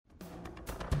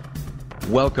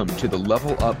Welcome to the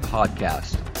Level Up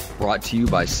Podcast, brought to you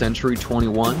by Century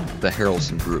 21, the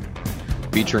Harrelson Group,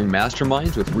 featuring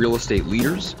masterminds with real estate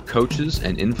leaders, coaches,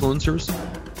 and influencers,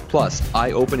 plus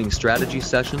eye-opening strategy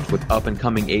sessions with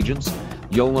up-and-coming agents.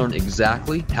 You'll learn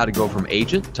exactly how to go from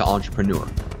agent to entrepreneur.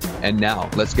 And now,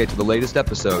 let's get to the latest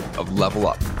episode of Level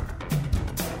Up.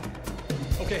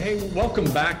 Okay, hey, welcome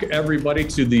back, everybody,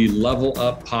 to the Level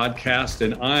Up Podcast.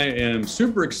 And I am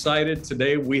super excited.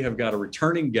 Today, we have got a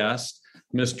returning guest,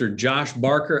 Mr. Josh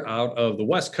Barker out of the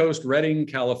West Coast, Redding,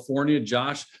 California.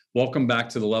 Josh, welcome back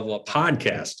to the Level Up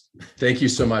Podcast. Thank you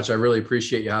so much. I really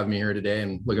appreciate you having me here today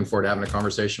and looking forward to having a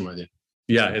conversation with you.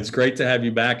 Yeah, it's great to have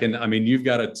you back. And I mean, you've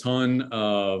got a ton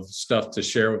of stuff to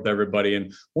share with everybody.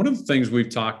 And one of the things we've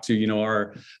talked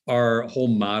to, our whole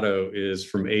motto is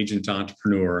from agent to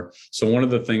entrepreneur. So one of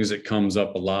the things that comes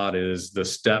up a lot is the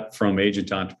step from agent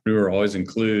to entrepreneur always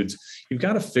includes, you've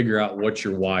got to figure out what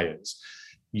your why is.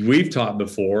 We've taught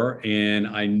before, and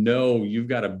I know you've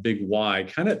got a big why.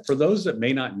 Kind of for those that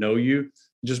may not know you,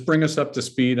 just bring us up to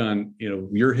speed on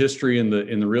your history in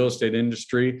the real estate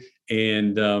industry,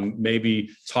 and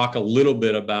maybe talk a little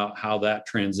bit about how that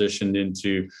transitioned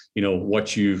into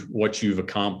what you've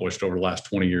accomplished over the last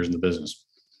 20 years in the business.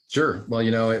 Sure. Well,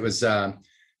 it was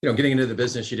getting into the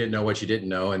business, you didn't know what you didn't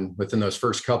know, and within those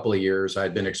first couple of years, I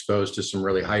had been exposed to some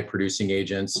really high producing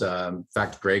agents. In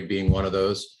fact, Greg being one of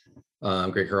those.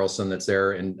 Greg Harrelson that's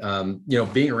there. And,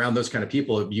 being around those kind of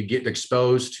people, you get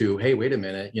exposed to, hey, wait a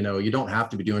minute, you don't have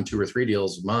to be doing 2 or 3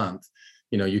 deals a month.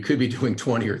 You could be doing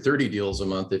 20 or 30 deals a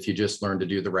month if you just learn to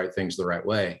do the right things the right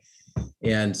way.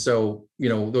 And so,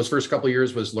 those first couple of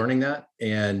years was learning that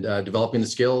and developing the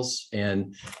skills.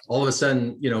 And all of a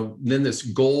sudden, then this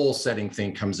goal setting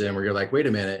thing comes in where you're like, wait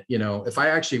a minute, if I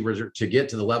actually were to get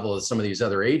to the level of some of these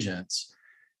other agents,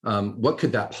 what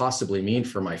could that possibly mean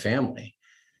for my family?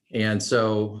 And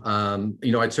so,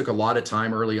 I took a lot of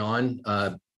time early on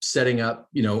setting up,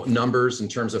 numbers in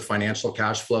terms of financial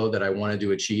cash flow that I wanted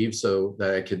to achieve so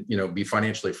that I could, be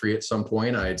financially free at some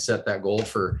point. I had set that goal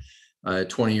for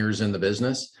 20 years in the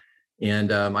business.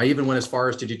 And I even went as far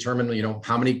as to determine,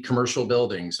 how many commercial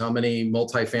buildings, how many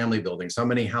multifamily buildings, how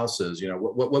many houses,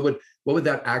 what would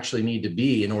that actually need to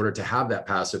be in order to have that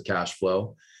passive cash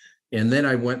flow? And then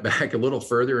I went back a little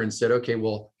further and said, okay,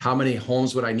 well, how many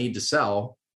homes would I need to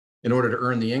sell in order to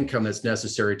earn the income that's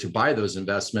necessary to buy those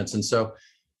investments? And so,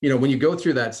 when you go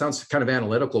through that, it sounds kind of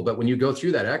analytical, but when you go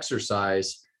through that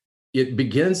exercise, it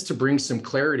begins to bring some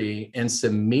clarity and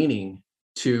some meaning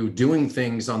to doing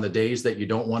things on the days that you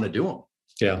don't want to do them.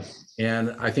 Yeah.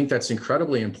 And I think that's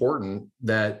incredibly important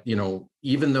that,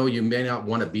 even though you may not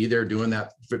want to be there doing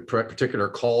that particular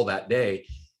call that day,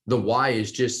 the why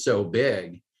is just so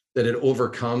big that it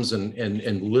overcomes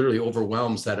and literally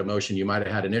overwhelms that emotion you might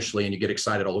have had initially, and you get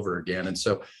excited all over again. And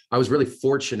so I was really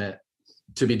fortunate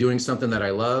to be doing something that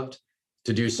I loved,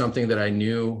 to do something that I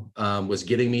knew was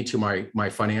getting me to my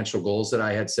financial goals that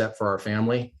I had set for our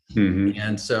family. Mm-hmm.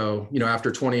 And so,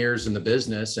 after 20 years in the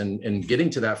business and getting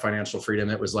to that financial freedom,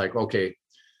 it was like, okay,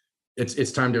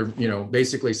 it's time to,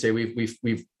 basically say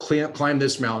we've climbed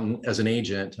this mountain as an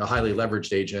agent, a highly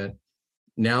leveraged agent.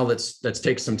 Now let's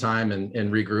take some time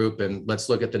and regroup, and let's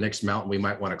look at the next mountain we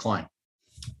might want to climb.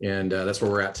 And that's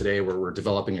where we're at today, where we're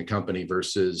developing a company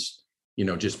versus,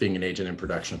 just being an agent in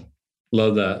production.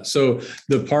 Love that. So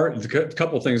the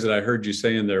couple of things that I heard you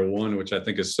say in there, one, which I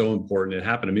think is so important, it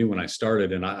happened to me when I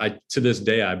started. And I to this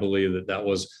day, I believe that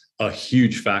was a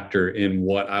huge factor in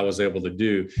what I was able to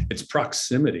do. It's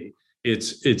proximity.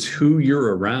 It's who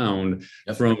you're around.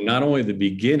 Yep. From not only the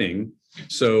beginning.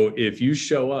 So if you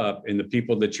show up and the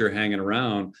people that you're hanging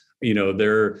around,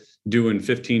 they're doing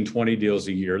 15, 20 deals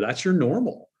a year, that's your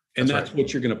normal. And that's right.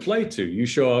 What you're going to play to. You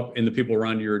show up and the people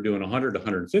around you are doing 100,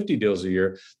 150 deals a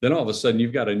year, then all of a sudden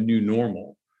you've got a new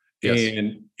normal. Yes.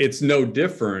 And it's no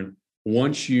different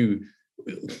once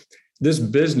this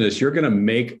business, you're going to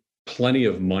make plenty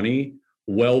of money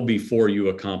well before you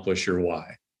accomplish your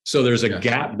why. So there's a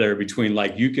gap there between,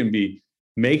 like, you can be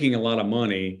making a lot of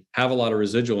money, have a lot of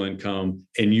residual income,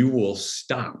 and you will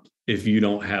stop if you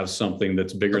don't have something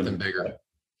that's bigger.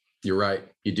 You're right.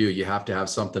 You do. You have to have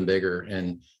something bigger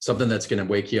and something that's going to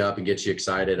wake you up and get you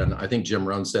excited. And I think Jim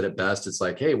Rohn said it best. It's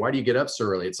like, hey, why do you get up so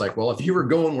early? It's like, well, if you were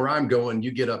going where I'm going,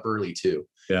 you get up early too.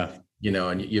 Yeah.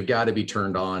 And you've got to be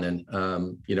turned on and,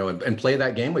 and play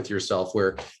that game with yourself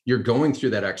where you're going through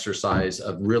that exercise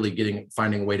of really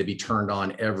finding a way to be turned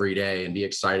on every day and be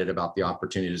excited about the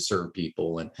opportunity to serve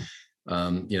people. And,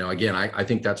 again, I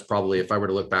think that's probably, if I were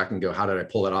to look back and go, how did I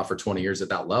pull that off for 20 years at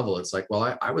that level? It's like,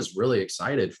 well, I was really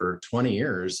excited for 20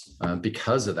 years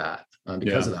because of that, of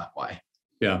that why.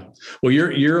 Yeah. Well,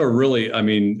 you're a really, I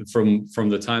mean, from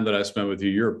the time that I spent with you,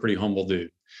 you're a pretty humble dude.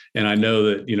 And I know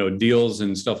that, deals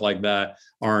and stuff like that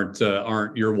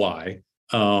aren't your why.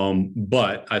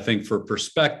 But I think for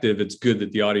perspective, it's good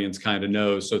that the audience kind of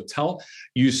knows. So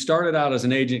you started out as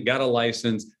an agent, got a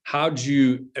license.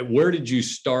 Where did you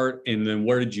start? And then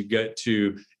where did you get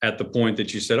to at the point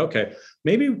that you said, okay,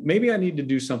 maybe I need to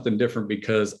do something different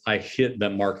because I hit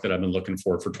that mark that I've been looking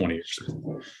for 20 years.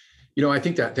 I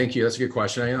think thank you. That's a good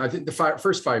question. I think the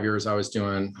first 5 years I was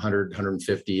doing 100,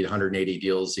 150, 180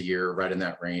 deals a year, right in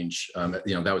that range.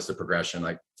 That was the progression.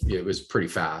 Like it was pretty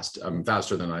fast,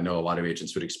 faster than I know a lot of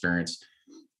agents would experience.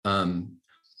 A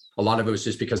lot of it was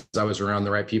just because I was around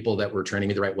the right people that were training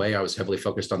me the right way. I was heavily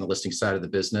focused on the listing side of the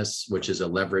business, which is a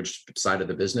leveraged side of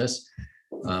the business.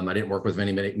 I didn't work with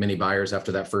many buyers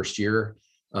after that first year.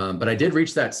 But I did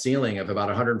reach that ceiling of about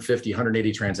 150,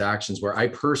 180 transactions where I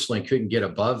personally couldn't get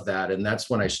above that. And that's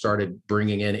when I started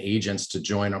bringing in agents to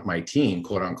join up my team,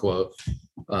 quote unquote,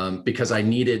 because I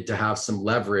needed to have some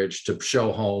leverage to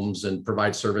show homes and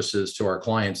provide services to our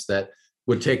clients that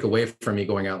would take away from me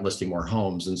going out and listing more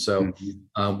homes. And so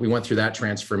we went through that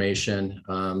transformation.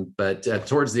 But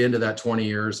towards the end of that 20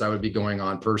 years, I would be going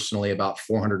on personally about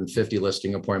 450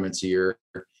 listing appointments a year.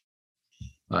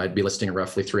 I'd be listing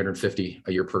roughly 350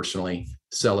 a year personally,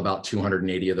 sell about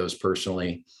 280 of those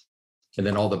personally. And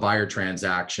then all the buyer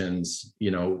transactions,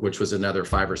 which was another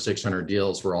 500 or 600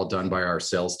 deals, were all done by our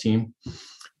sales team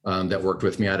that worked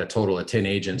with me. I had a total of 10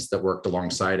 agents that worked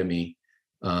alongside of me.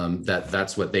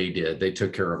 That's what they did. They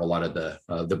took care of a lot of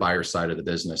the buyer side of the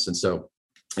business. And so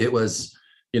it was,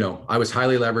 I was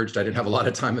highly leveraged. I didn't have a lot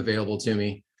of time available to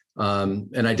me.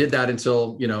 And I did that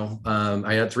until,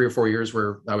 I had 3 or 4 years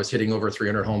where I was hitting over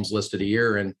 300 homes listed a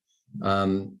year. And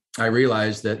I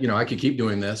realized that, I could keep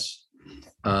doing this,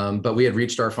 but we had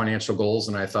reached our financial goals.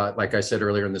 And I thought, like I said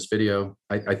earlier in this video,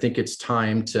 I think it's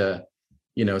time to,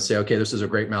 say, okay, this is a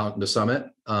great mountain to summit.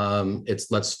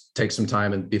 Let's take some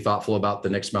time and be thoughtful about the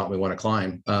next mountain we want to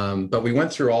climb. But we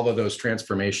went through all of those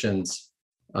transformations.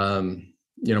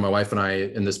 My wife and I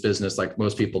in this business, like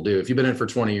most people do. If you've been in for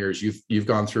 20 years, you've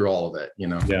gone through all of it,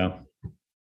 Yeah.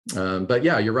 But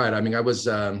yeah, you're right. I mean,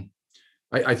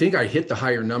 I think I hit the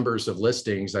higher numbers of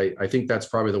listings. I think that's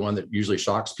probably the one that usually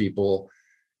shocks people.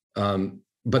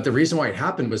 But the reason why it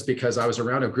happened was because I was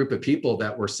around a group of people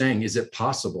that were saying, is it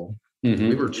possible? Mm-hmm.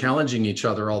 We were challenging each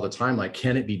other all the time. Like,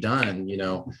 can it be done?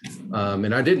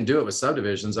 And I didn't do it with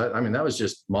subdivisions. I mean, that was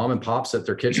just mom and pops at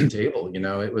their kitchen table.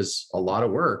 It was a lot of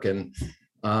work.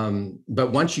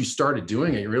 But once you started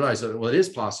doing it, you realize that, well, it is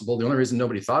possible. The only reason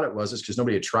nobody thought it was because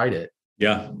nobody had tried it.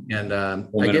 Yeah. And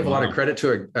I gave a lot of credit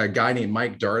to a guy named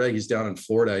Mike Darda. He's down in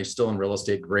Florida. He's still in real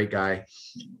estate, great guy.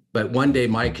 But one day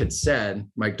Mike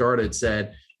Darda had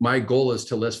said, my goal is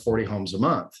to list 40 homes a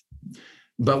month.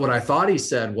 But what I thought he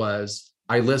said was,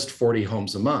 I list 40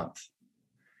 homes a month.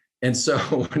 And so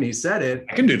when he said it,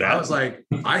 I can do that. I was like,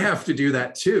 I have to do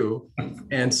that too.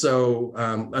 And so,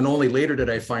 and only later did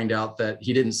I find out that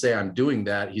he didn't say I'm doing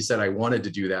that. He said I wanted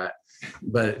to do that.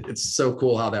 But it's so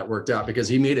cool how that worked out because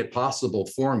he made it possible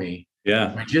for me.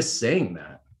 Yeah. By just saying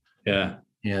that. Yeah.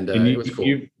 And it was cool.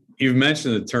 You've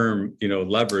mentioned the term,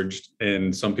 leveraged,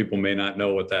 and some people may not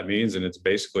know what that means. And it's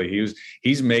basically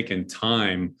he's making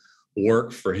time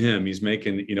work for him. He's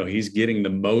making, he's getting the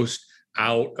most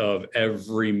out of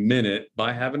every minute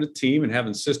by having a team and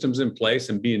having systems in place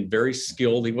and being very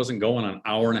skilled. He wasn't going on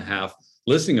 1.5-hour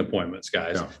listing appointments,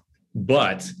 guys, no.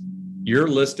 But you're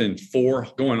listing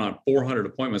going on 400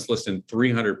 appointments, listing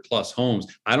 300 plus homes.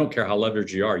 I don't care how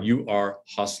leveraged you are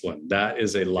hustling. That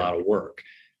is a lot of work.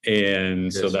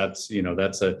 And so that's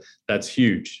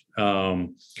huge.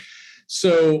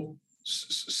 So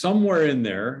somewhere in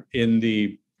there in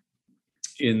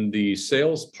the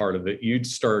sales part of it, you'd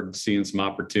started seeing some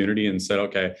opportunity and said,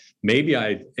 okay, maybe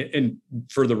and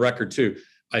for the record too,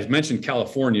 I mentioned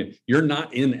California, you're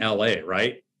not in LA,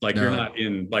 right? Like no. You're not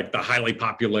in like the highly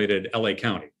populated LA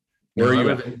County. Where are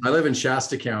you? I live in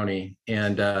Shasta County,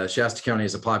 and Shasta County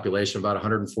is a population of about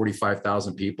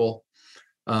 145,000 people.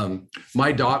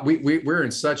 We're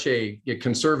in such a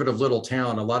conservative little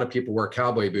town. A lot of people wear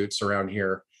cowboy boots around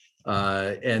here.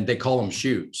 And they call them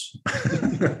shoes.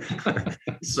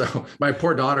 So my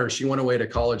poor daughter, she went away to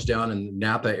college down in the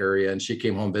Napa area, and she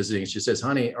came home visiting. She says,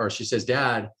 she says,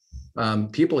 Dad,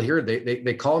 people here,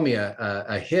 they call me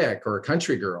a hick or a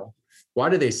country girl. Why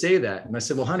do they say that? And I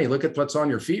said, well, honey, look at what's on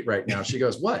your feet right now. She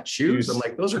goes, what, shoes? I'm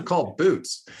like, those are called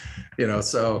boots.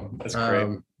 So that's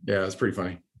great. Yeah, it's pretty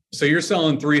funny. So you're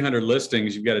selling 300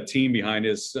 listings. You've got a team behind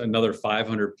it, another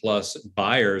 500 plus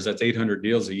buyers. That's 800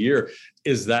 deals a year.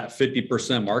 Is that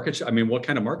 50% market share? I mean, what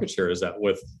kind of market share is that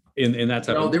with in that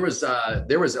type of?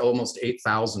 There was almost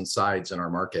 8,000 sides in our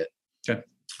market. Okay.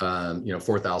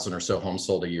 4,000 or so homes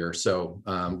sold a year. So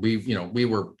we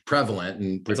were prevalent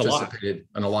and participated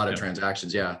in a lot of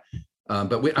transactions. Yeah.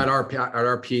 But at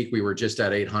our peak, we were just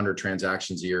at 800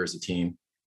 transactions a year as a team.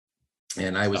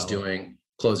 And I was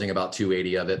closing about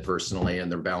 280 of it personally.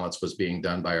 And the balance was being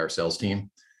done by our sales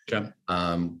team. Okay.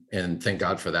 And thank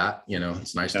God for that.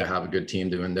 It's nice to have a good team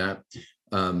doing that.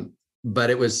 But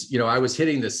it was, I was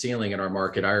hitting the ceiling in our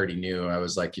market. I already knew. I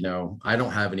was like, I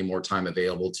don't have any more time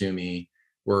available to me.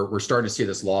 We're starting to see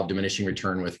this law of diminishing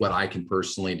return with what I can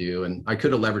personally do. And I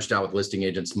could have leveraged out with listing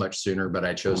agents much sooner, but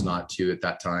I chose not to at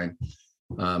that time.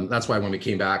 That's why when we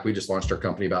came back, we just launched our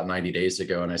company about 90 days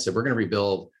ago. And I said, we're going to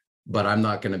rebuild, but I'm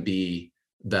not going to be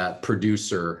that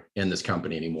producer in this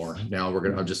company anymore. Now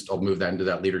I'll move that into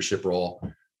that leadership role.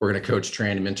 We're going to coach,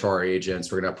 train, and mentor our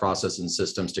agents. We're going to have processes and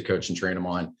systems to coach and train them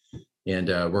on. And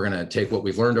we're going to take what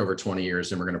we've learned over 20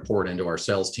 years and we're going to pour it into our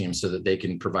sales team so that they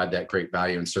can provide that great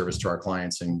value and service to our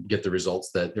clients and get the results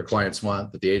that their clients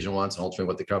want, that the agent wants, and ultimately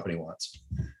what the company wants.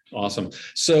 Awesome.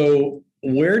 So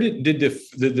where did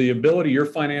the ability, your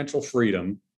financial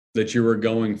freedom that you were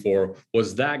going for,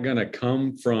 was that going to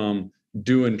come from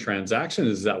doing transactions?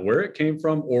 Is that where it came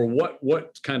from? Or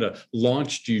what kind of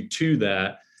launched you to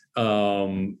that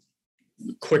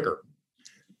quicker?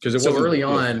 Because it wasn't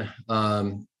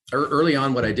early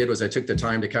on, what I did was I took the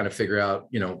time to kind of figure out,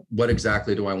 what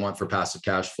exactly do I want for passive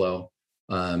cash flow?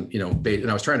 And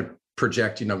I was trying to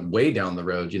project, way down the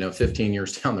road, 15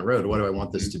 years down the road, what do I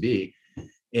want this to be?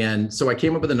 And so I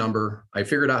came up with a number. I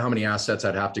figured out how many assets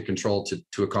I'd have to control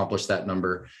to accomplish that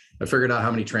number. I figured out how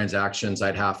many transactions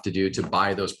I'd have to do to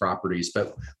buy those properties.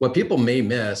 But what people may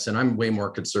miss, and I'm way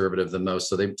more conservative than most,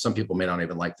 so some people may not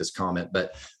even like this comment,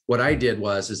 but what I did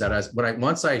was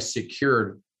once I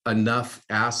secured enough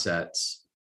assets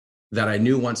that I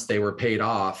knew once they were paid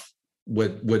off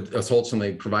would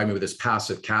ultimately provide me with this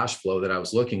passive cash flow that I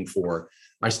was looking for,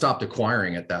 I stopped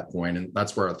acquiring at that point. And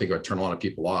that's where I think I would turn a lot of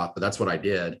people off, but that's what I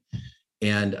did.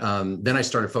 And then I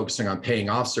started focusing on paying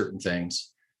off certain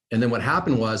things. And then what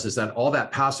happened is that all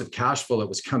that passive cash flow that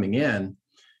was coming in,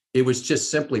 it was just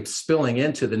simply spilling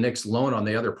into the next loan on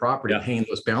the other property, paying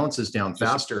those balances down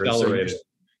faster.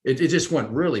 It just went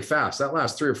really fast. That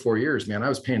last 3 or 4 years, man, I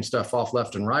was paying stuff off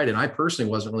left and right. And I personally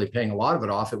wasn't really paying a lot of it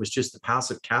off. It was just the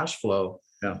passive cash flow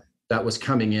that was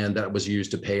coming in that was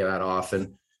used to pay that off.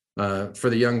 And for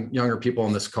the younger people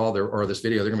on this call or this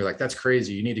video, they're gonna be like, that's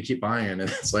crazy. You need to keep buying. And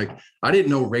it's like, I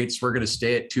didn't know rates were going to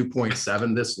stay at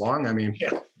 2.7 this long. I mean,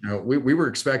 we were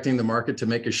expecting the market to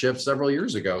make a shift several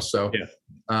years ago. So,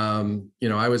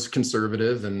 I was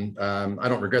conservative and I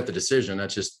don't regret the decision.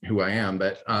 That's just who I am.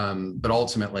 But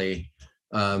ultimately,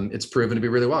 it's proven to be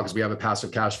really well because we have a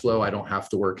passive cash flow. I don't have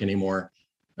to work anymore.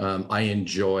 I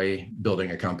enjoy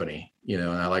building a company, and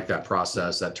I like that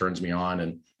process. That turns me on,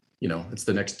 and it's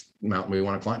the next mountain we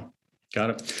want to climb. Got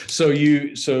it. So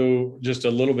just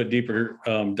a little bit deeper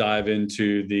dive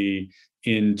into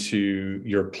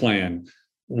your plan.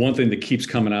 One thing that keeps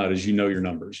coming out is your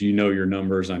numbers. Your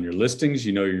numbers on your listings.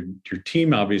 Your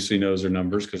team obviously knows their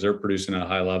numbers because they're producing at a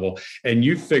high level. And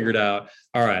you figured out,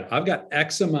 all right, I've got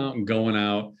X amount going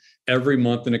out every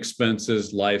month in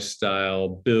expenses, lifestyle,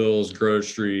 bills,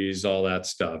 groceries, all that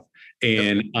stuff.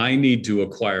 And I need to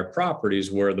acquire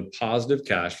properties where the positive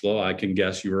cash flow, I can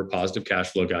guess you were a positive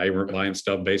cash flow guy. You weren't buying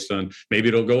stuff based on maybe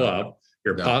it'll go up.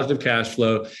 Your positive cash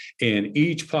flow, and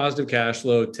each positive cash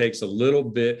flow cuts a little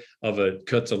bit of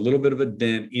a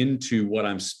dent into what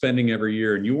I'm spending every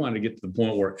year. And you want to get to the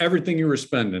point where everything you were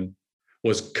spending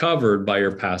was covered by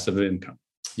your passive income.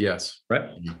 Yes. Right.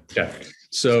 Okay.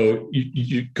 So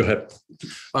you go ahead.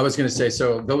 I was going to say,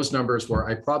 so those numbers were,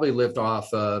 I probably lived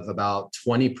off of about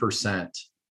 20%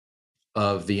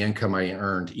 of the income I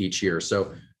earned each year.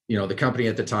 So, the company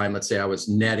at the time, let's say I was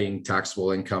netting taxable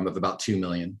income of about 2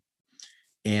 million.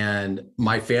 And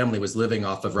my family was living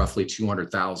off of roughly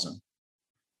 200,000.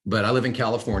 But I live in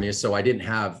California, so I didn't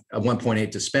have a 1.8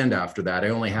 to spend after that. I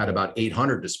only had about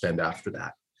 800 to spend after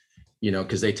that,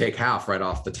 because they take half right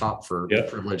off the top for the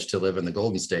privilege to live in the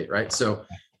Golden State, right? So,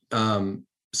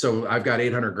 so I've got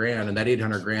 800 grand, and that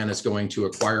 800 grand is going to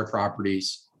acquire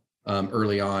properties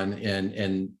early on,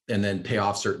 and then pay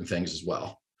off certain things as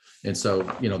well. And so,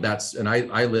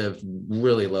 I lived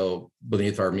really low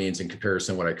beneath our means in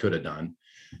comparison to what I could have done.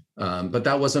 But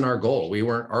that wasn't our goal.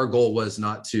 Our goal was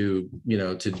not to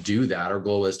do that. Our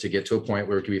goal was to get to a point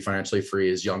where we could be financially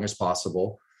free as young as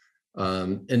possible.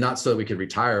 And not so that we could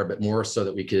retire, but more so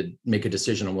that we could make a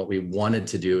decision on what we wanted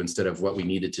to do instead of what we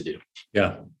needed to do.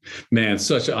 Yeah, man,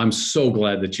 I'm so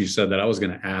glad that you said that. I was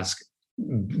going to ask,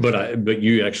 but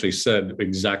you actually said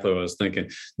exactly what I was thinking.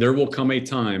 There will come a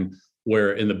time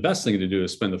where, and the best thing to do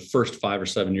is spend the first 5 or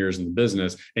 7 years in the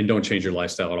business and don't change your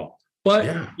lifestyle at all.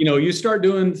 But, you start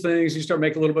doing things, you start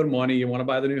making a little bit of money, you want to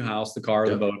buy the new house, the car,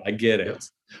 the boat. I get it.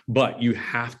 But you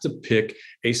have to pick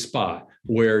a spot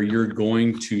where you're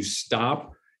going to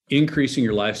stop increasing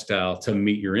your lifestyle to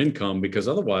meet your income, because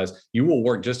otherwise you will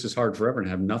work just as hard forever and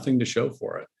have nothing to show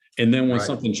for it. And then when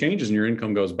something changes and your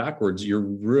income goes backwards, you're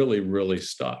really, really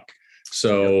stuck.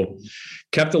 So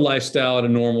kept the lifestyle at a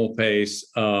normal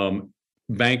pace,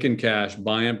 banking cash,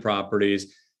 buying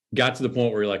properties, got to the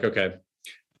point where you're like, okay,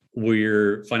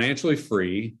 we're financially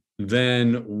free.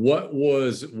 Then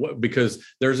because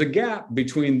there's a gap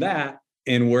between that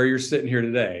and where you're sitting here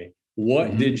today.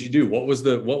 What did you do? What was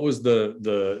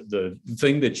the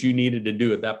thing that you needed to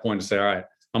do at that point to say, all right,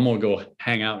 I'm going to go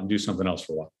hang out and do something else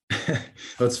for a while?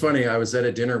 Well, it's funny. I was at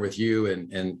a dinner with you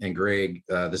and Greg.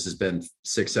 This has been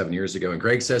 6-7 years ago. And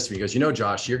Greg says to me, he goes,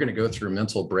 Josh, you're going to go through a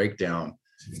mental breakdown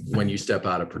when you step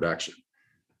out of production.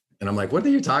 And I'm like, what are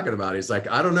you talking about? He's like,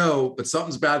 I don't know, but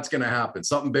something's bad's going to happen.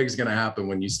 Something big's going to happen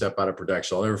when you step out of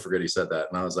production. I'll never forget he said that.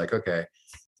 And I was like, okay.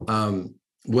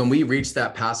 When we reached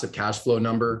that passive cash flow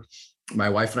number, my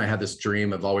wife and I had this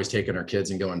dream of always taking our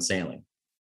kids and going sailing.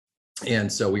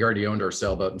 And so we already owned our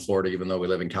sailboat in Florida, even though we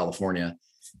live in California.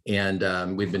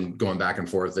 And we'd been going back and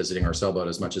forth visiting our sailboat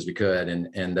as much as we could. And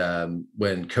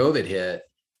when COVID hit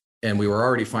and we were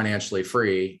already financially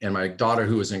free, and my daughter,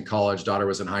 who was in college,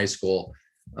 was in high school,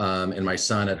 and my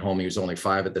son at home, he was only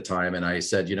 5 at the time. And I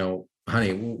said,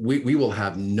 honey, we will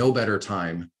have no better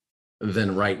time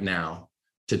than right now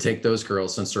to take those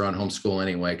girls, since they're on homeschool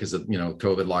anyway, because of,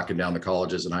 COVID locking down the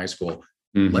colleges and high school.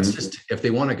 Let's just, if they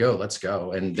want to go, let's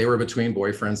go. And they were between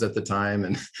boyfriends at the time.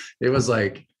 And it was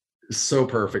like so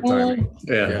perfect timing.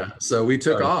 Yeah. So we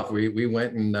took off. We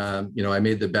went and, I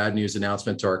made the bad news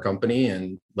announcement to our company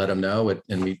and let them know it.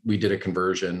 And we did a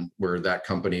conversion where that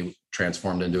company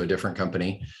transformed into a different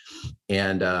company.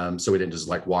 And so we didn't just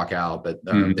like walk out, but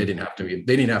they didn't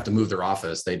have to move their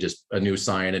office. They just a new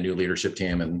sign, a new leadership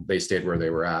team, and they stayed where they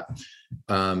were at.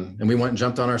 And we went and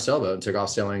jumped on our sailboat and took off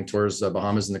sailing towards the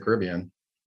Bahamas and the Caribbean.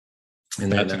 And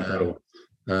that's then incredible.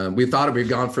 We thought we'd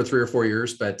gone for 3 or 4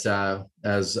 years, but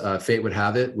as fate would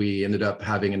have it, we ended up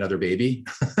having another baby.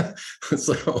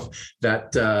 So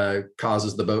that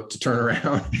causes the boat to turn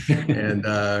around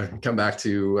and come back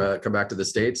to the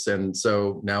States. And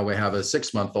so now we have a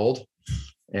 6-month-old,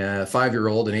 a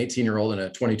 5-year-old, an 18-year-old, and a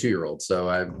 22-year-old. So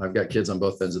I've got kids on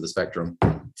both ends of the spectrum.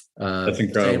 That's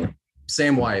incredible.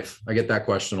 Same wife. I get that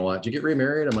question a lot. Do you get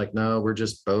remarried? I'm like, no, we're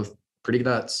just both pretty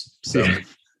nuts. So.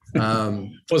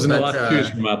 Wasn't a lot to choose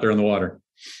from out there in the water.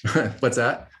 What's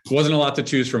that? Wasn't a lot to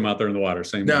choose from out there in the water.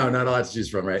 No, not a lot to choose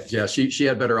from, right? Yeah, she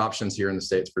had better options here in the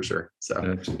States for sure. So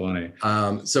that's funny.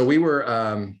 So we were,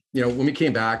 when we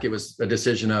came back, it was a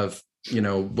decision of,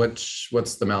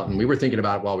 what's the mountain. We were thinking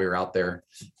about it while we were out there,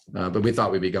 but we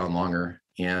thought we'd be gone longer.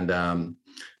 And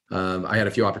I had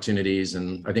a few opportunities,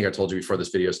 and I think I told you before this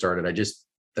video started.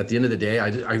 At the end of the day,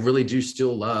 I really do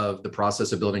still love the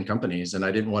process of building companies, and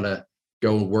I didn't want to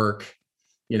go work,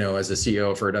 as a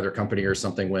CEO for another company or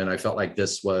something when I felt like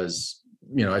this was,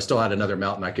 I still had another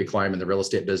mountain I could climb in the real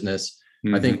estate business.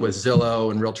 I think with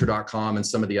Zillow and Realtor.com and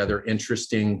some of the other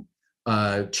interesting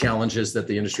challenges that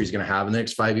the industry is going to have in the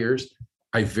next 5 years,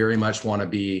 I very much want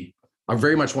to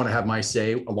have my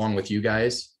say along with you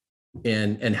guys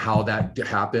and how that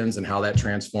happens and how that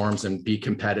transforms and be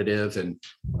competitive and,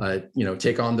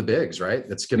 take on the bigs, right?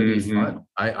 It's going to be fun.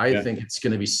 I think it's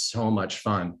going to be so much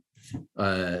fun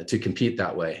to compete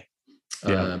that way.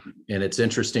 And it's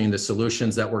interesting, the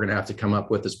solutions that we're going to have to come up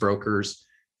with as brokers,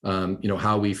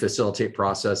 how we facilitate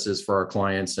processes for our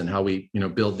clients and how we,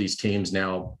 build these teams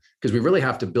now, because we really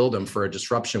have to build them for a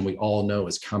disruption we all know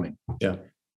is coming. Yeah.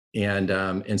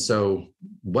 And so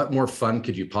what more fun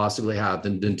could you possibly have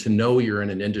than to know you're in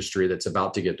an industry that's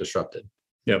about to get disrupted?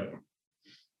 Yep.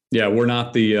 Yeah, we're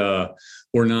not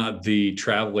the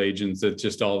travel agents that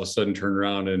just all of a sudden turn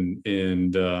around and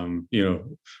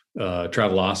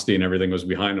Travelocity and everything was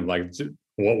behind them. Like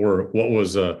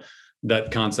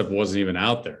that concept wasn't even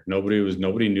out there.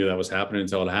 Nobody knew that was happening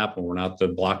until it happened. We're not the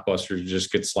blockbusters who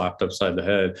just get slapped upside the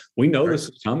head. We know this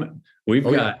is coming. We've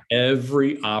got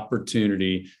every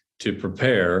opportunity to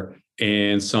prepare,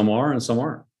 and some are and some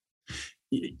aren't.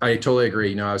 I totally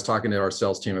agree. I was talking to our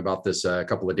sales team about this a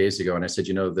couple of days ago, and I said,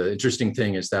 the interesting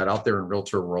thing is that out there in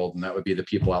realtor world, and that would be the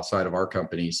people outside of our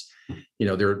companies,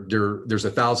 there's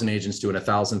 1,000 agents doing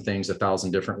 1,000 things,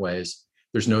 1,000 different ways.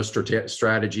 There's no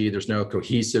strategy. There's no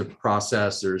cohesive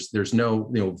process. There's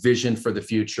no vision for the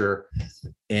future,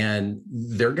 and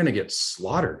they're going to get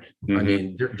slaughtered. Mm-hmm. I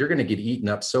mean, they're going to get eaten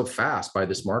up so fast by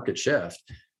this market shift.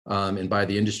 And by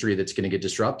the industry that's going to get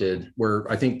disrupted, where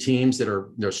I think teams that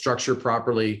are structured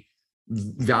properly,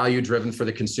 value driven for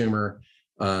the consumer,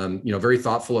 very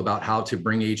thoughtful about how to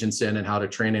bring agents in and how to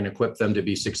train and equip them to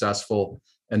be successful,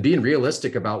 and being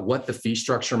realistic about what the fee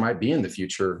structure might be in the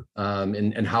future,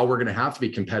 and how we're going to have to be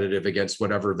competitive against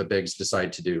whatever the bigs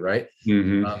decide to do. Right.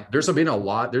 Mm-hmm. There's going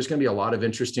to be a lot of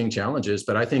interesting challenges,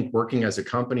 but I think working as a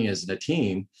company, as a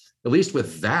team, at least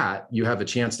with that, you have a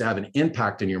chance to have an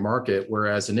impact in your market.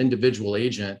 Whereas an individual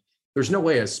agent, there's no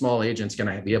way a small agent's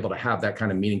going to be able to have that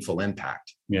kind of meaningful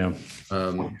impact. Yeah.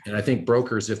 And I think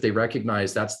brokers, if they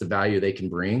recognize that's the value they can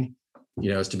bring,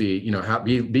 is to be,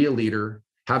 be a leader,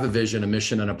 have a vision, a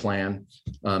mission, and a plan,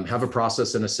 have a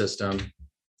process and a system,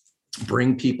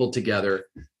 bring people together,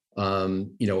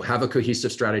 have a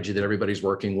cohesive strategy that everybody's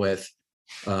working with,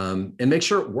 and make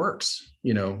sure it works,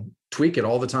 tweak it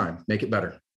all the time, make it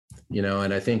better.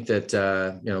 And I think that,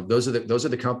 those are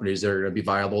the companies that are going to be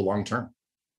viable long-term.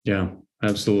 Yeah,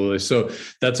 absolutely. So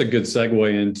that's a good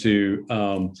segue into,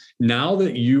 now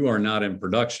that you are not in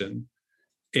production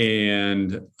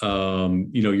and,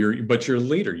 you're a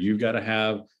leader, you've got to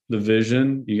have the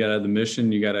vision, you got to have the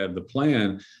mission, you got to have the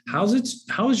plan. How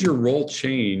has your role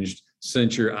changed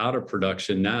since you're out of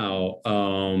production now?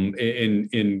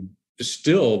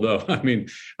 Still, though, I mean,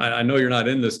 I know you're not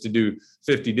in this to do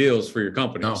 50 deals for your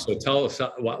company. No. So tell us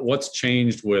what's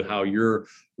changed with how you're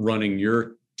running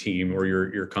your team or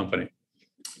your company.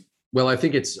 Well, I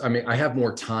think I have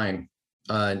more time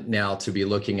now to be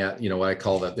looking at, what I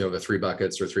call the 3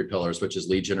 buckets or 3 pillars, which is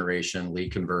lead generation,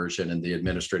 lead conversion, and the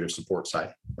administrative support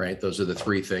side, right? Those are the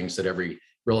 3 things that every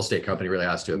real estate company really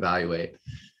has to evaluate.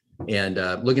 And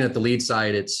looking at the lead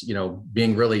side, it's,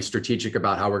 being really strategic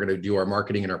about how we're going to do our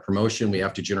marketing and our promotion. We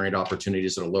have to generate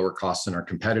opportunities at a lower cost than our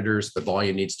competitors. The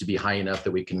volume needs to be high enough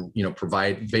that we can,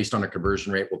 provide, based on a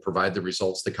conversion rate, will provide the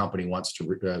results the company wants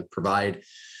to provide.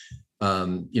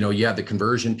 You have the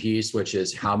conversion piece, which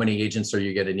is how many agents are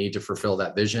you going to need to fulfill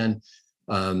that vision?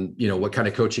 What kind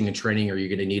of coaching and training are you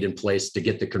going to need in place to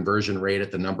get the conversion rate at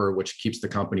the number which keeps the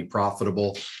company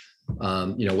profitable?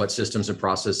 What systems and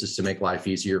processes to make life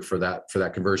easier for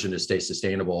that conversion to stay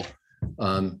sustainable.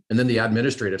 And then the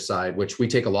administrative side, which we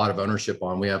take a lot of ownership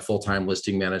on. We have full-time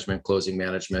listing management, closing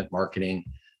management, marketing,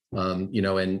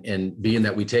 and being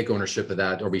that we take ownership of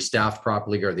that, are we staffed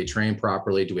properly? Are they trained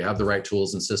properly? Do we have the right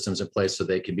tools and systems in place so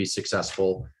they can be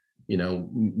successful?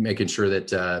 Making sure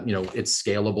that, it's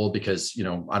scalable, because,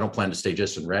 I don't plan to stay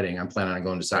just in Redding. I'm planning on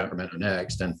going to Sacramento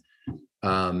next. And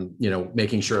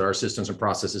making sure our systems and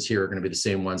processes here are going to be the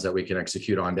same ones that we can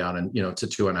execute on down in, it's a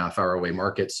 2.5 hour away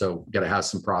market. So got to have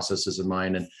some processes in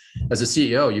mind. And as a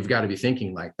CEO, you've got to be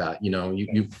thinking like that.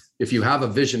 If you have a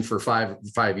vision for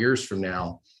five years from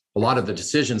now, a lot of the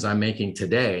decisions I'm making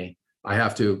today, I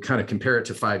have to kind of compare it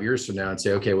to 5 years from now and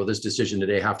say, okay, will this decision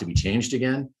today have to be changed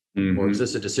again? Mm-hmm. Or is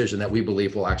this a decision that we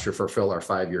believe will actually fulfill our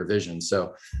 5-year vision?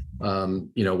 So,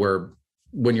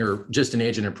 when you're just an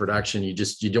agent in production, you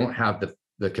don't have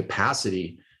the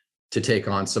capacity to take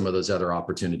on some of those other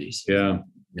opportunities. Yeah.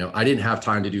 I didn't have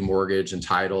time to do mortgage and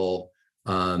title,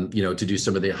 to do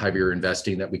some of the heavier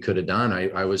investing that we could have done.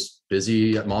 I was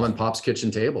busy at mom and pop's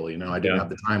kitchen table. I didn't have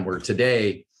the time. Where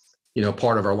today,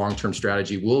 part of our long-term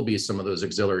strategy will be some of those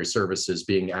auxiliary services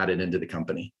being added into the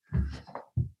company.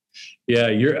 Yeah.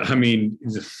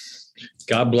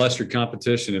 God bless your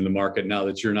competition in the market now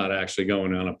that you're not actually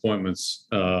going on appointments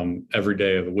every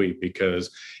day of the week,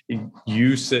 because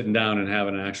you sitting down and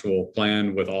having an actual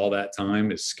plan with all that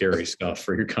time is scary stuff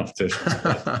for your competition.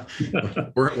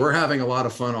 We're having a lot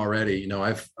of fun already.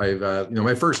 I've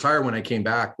my first hire when I came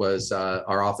back was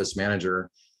our office manager.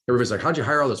 Everybody's like, how'd you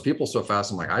hire all those people so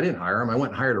fast? I'm like, I didn't hire them. I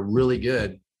went and hired a really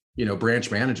good branch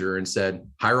manager and said,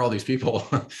 hire all these people.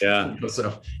 Yeah.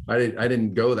 So I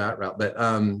didn't go that route, but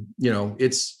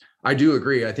I do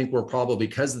agree. I think we're probably,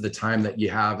 because of the time that you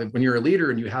have, when you're a leader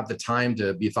and you have the time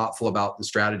to be thoughtful about the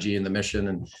strategy and the mission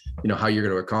and, how you're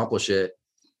going to accomplish it.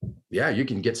 Yeah. You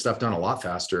can get stuff done a lot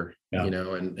faster,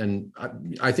 and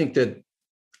I think that,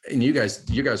 and you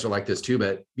guys are like this too,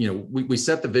 but we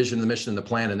set the vision, the mission, and the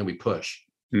plan, and then we push.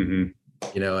 Mm-hmm.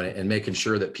 And making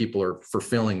sure that people are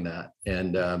fulfilling that.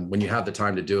 And when you have the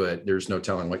time to do it, there's no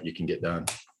telling what you can get done.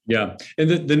 Yeah. And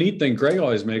the neat thing, Greg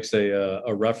always makes a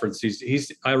reference.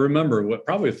 I remember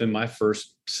probably within my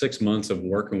first 6 months of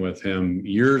working with him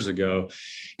years ago,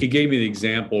 he gave me the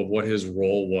example of what his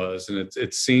role was. And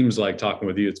it seems like, talking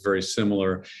with you, it's very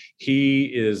similar. He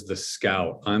is the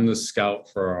scout. I'm the scout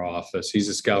for our office. He's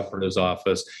a scout for his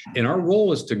office. And our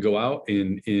role is to go out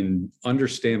and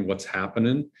understand what's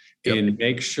happening. Yep. And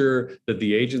make sure that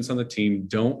the agents on the team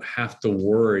don't have to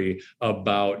worry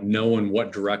about knowing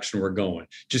what direction we're going.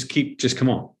 Just come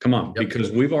on. Yep. Because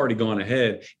we've already gone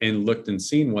ahead and looked and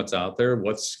seen what's out there,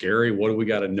 what's scary, what do we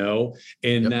got to know?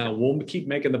 And now we'll keep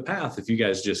making the path if you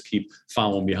guys just keep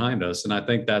following behind us. And I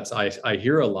think I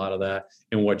hear a lot of that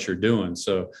in what you're doing.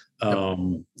 So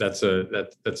that's a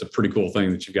pretty cool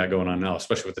thing that you've got going on now,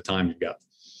 especially with the time you've got.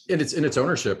 And it's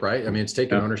ownership, right? I mean, it's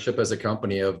taking ownership as a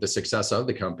company of the success of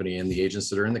the company and the agents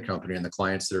that are in the company and the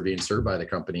clients that are being served by the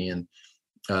company. And,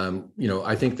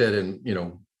 I think that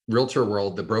in, realtor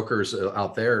world, the brokers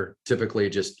out there typically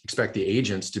just expect the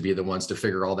agents to be the ones to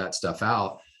figure all that stuff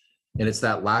out. And it's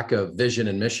that lack of vision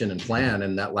and mission and plan,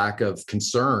 and that lack of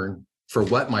concern for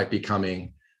what might be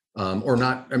coming, or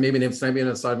not, or maybe it's not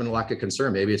even a lack of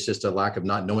concern. Maybe it's just a lack of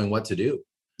not knowing what to do.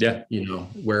 Yeah.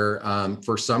 Where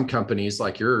for some companies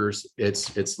like yours,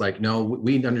 it's like, no,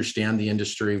 we understand the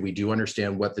industry. We do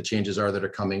understand what the changes are that are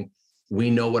coming.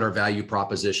 We know what our value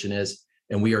proposition is,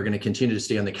 and we are going to continue to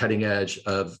stay on the cutting edge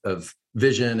of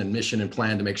vision and mission and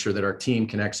plan to make sure that our team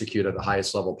can execute at the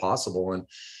highest level possible. And,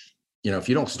 if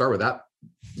you don't start with that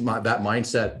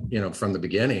mindset, from the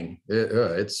beginning,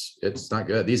 it's not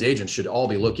good. These agents should all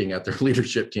be looking at their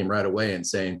leadership team right away and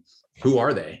saying, who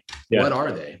are they? Yeah. What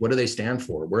are they? What do they stand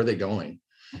for? Where are they going?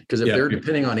 Because if they're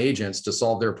depending on agents to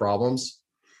solve their problems,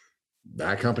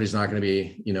 that company's not going to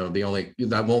be,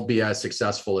 that won't be as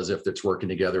successful as if it's working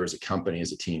together as a company,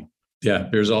 as a team. Yeah.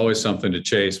 There's always something to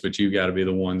chase, but you got to be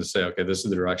the one to say, okay, this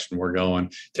is the direction we're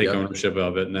going, take ownership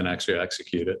of it, and then actually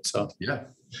execute it. So, yeah.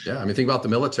 I mean, think about the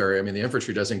military. I mean, the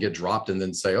infantry doesn't get dropped and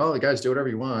then say, oh, the guys do whatever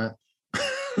you want.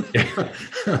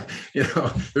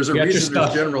 There's a reason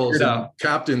there's generals and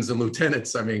captains and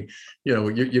lieutenants. I mean,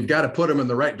 you've got to put them in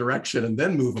the right direction and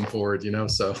then move them forward,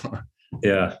 so.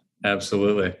 Yeah,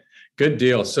 absolutely. Good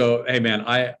deal. So, hey man,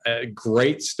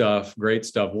 great stuff.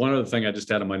 One other thing I just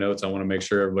had in my notes, I want to make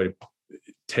sure everybody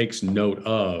takes note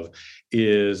of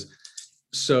is,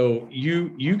 so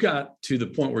you got to the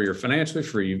point where you're financially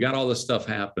free, you've got all this stuff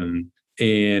happen,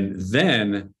 and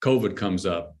then COVID comes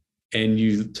up. And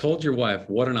you told your wife,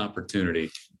 what an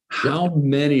opportunity. How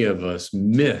many of us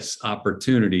miss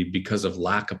opportunity because of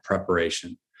lack of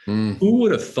preparation? Who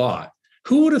would have thought?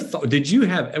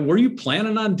 Were you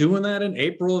planning on doing that in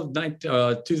April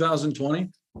of 2020?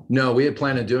 No, we had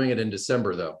planned on doing it in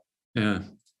December though.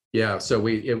 Yeah. So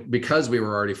because we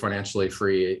were already financially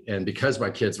free, and because my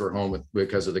kids were home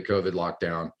because of the COVID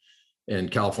lockdown,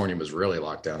 and California was really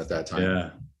locked down at that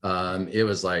time. It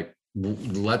was like,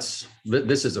 this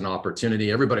is an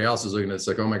opportunity. Everybody else is looking at it, it's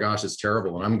like, oh my gosh, it's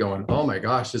terrible. And I'm going, oh my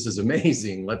gosh, this is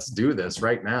amazing. Let's do this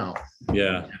right now.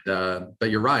 Yeah.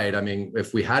 But you're right. I mean,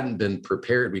 if we hadn't been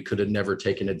prepared, we could have never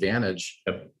taken advantage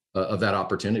of that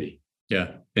opportunity.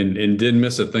 Yeah. And didn't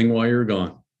miss a thing while you were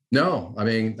gone. No, I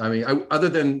mean, other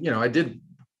than,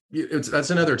 that's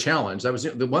another challenge. That was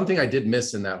the one thing I did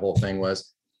miss in that whole thing,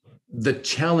 was the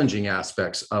challenging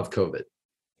aspects of COVID.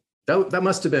 That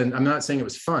must have been, I'm not saying it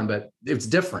was fun, but it was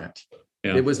different.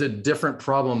 Yeah. It was a different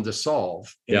problem to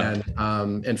solve. Yeah.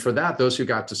 And for that, those who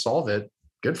got to solve it,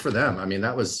 good for them. I mean,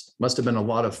 must have been a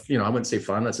lot of, I wouldn't say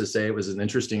fun. Let's just say it was an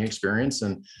interesting experience,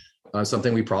 and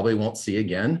something we probably won't see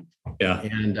again. Yeah.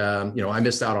 And, I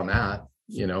missed out on that,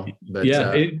 but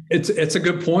it's a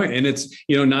good point. And it's,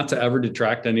 not to ever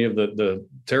detract any of the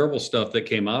terrible stuff that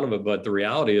came out of it. But the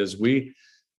reality is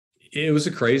it was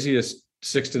the craziest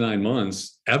 6 to 9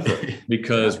 months ever,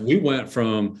 because we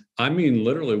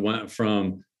literally went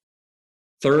from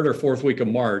third or fourth week of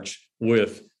March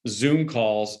with Zoom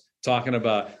calls talking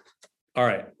about, all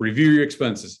right, review your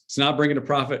expenses. It's not bringing a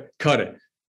profit, cut it,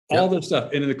 all this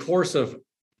stuff. And in the course of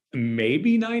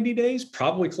maybe 90 days,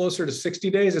 probably closer to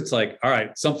 60 days, it's like, all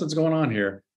right, something's going on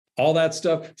here. All that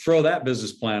stuff, throw that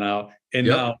business plan out, and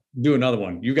now do another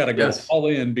one. You got to go all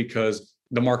in because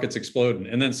the market's exploding.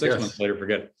 And then 6 months later,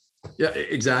 forget it. Yeah,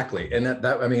 exactly. And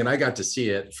and I got to see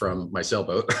it from my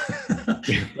sailboat,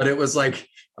 but it was like,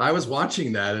 I was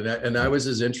watching that and I was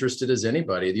as interested as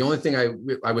anybody. The only thing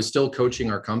I was still coaching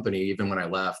our company. Even when I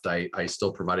left, I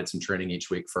still provided some training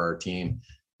each week for our team.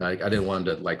 I didn't want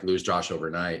to lose Josh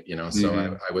overnight,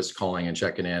 so I was calling and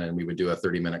checking in, and we would do a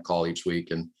 30-minute call each week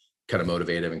and kind of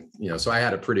motivate him. So I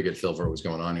had a pretty good feel for what was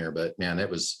going on here, but man, it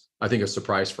was I think a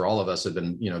surprise for all of us have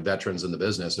been, veterans in the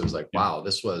business. It was like, wow,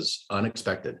 this was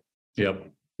unexpected.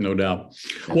 Yep. No doubt.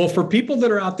 Well, for people that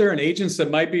are out there and agents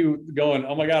that might be going,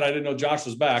 oh my God, I didn't know Josh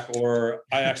was back, or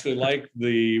I actually like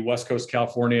the West Coast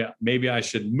California, maybe I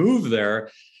should move there.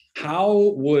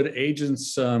 How would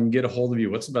agents get a hold of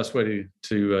you? What's the best way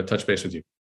to touch base with you?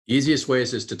 Easiest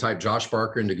ways is to type Josh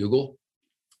Barker into Google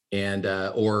and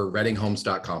or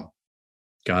reddinghomes.com.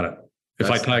 Got it. If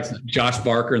I type Josh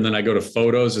Barker and then I go to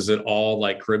photos, is it all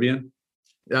like Caribbean?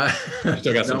 No, we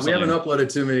haven't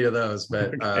uploaded too many of those,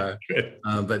 but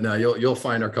but no, you'll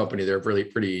find our company there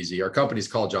pretty easy. Our company's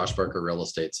called Josh Barker Real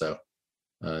Estate, so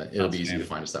it'll be easy to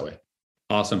find us that way.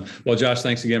 Awesome. Well, Josh,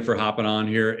 thanks again for hopping on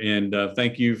here, and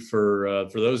thank you for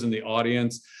those in the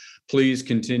audience. Please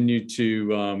continue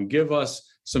to give us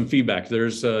some feedback.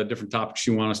 There's different topics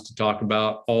you want us to talk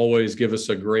about. Always give us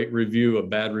a great review, a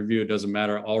bad review. It doesn't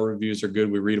matter. All reviews are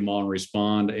good. We read them all and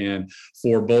respond. And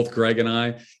for both Greg and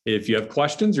I, if you have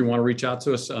questions or you want to reach out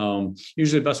to us,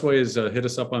 usually the best way is hit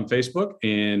us up on Facebook,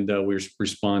 and we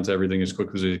respond to everything as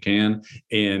quickly as we can.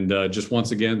 And just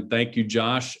once again, thank you,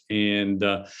 Josh. And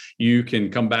you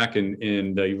can come back and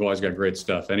you've always got great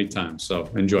stuff anytime. So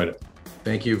enjoyed it.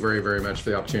 Thank you very, very much for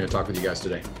the opportunity to talk with you guys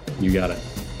today. You got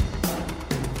it.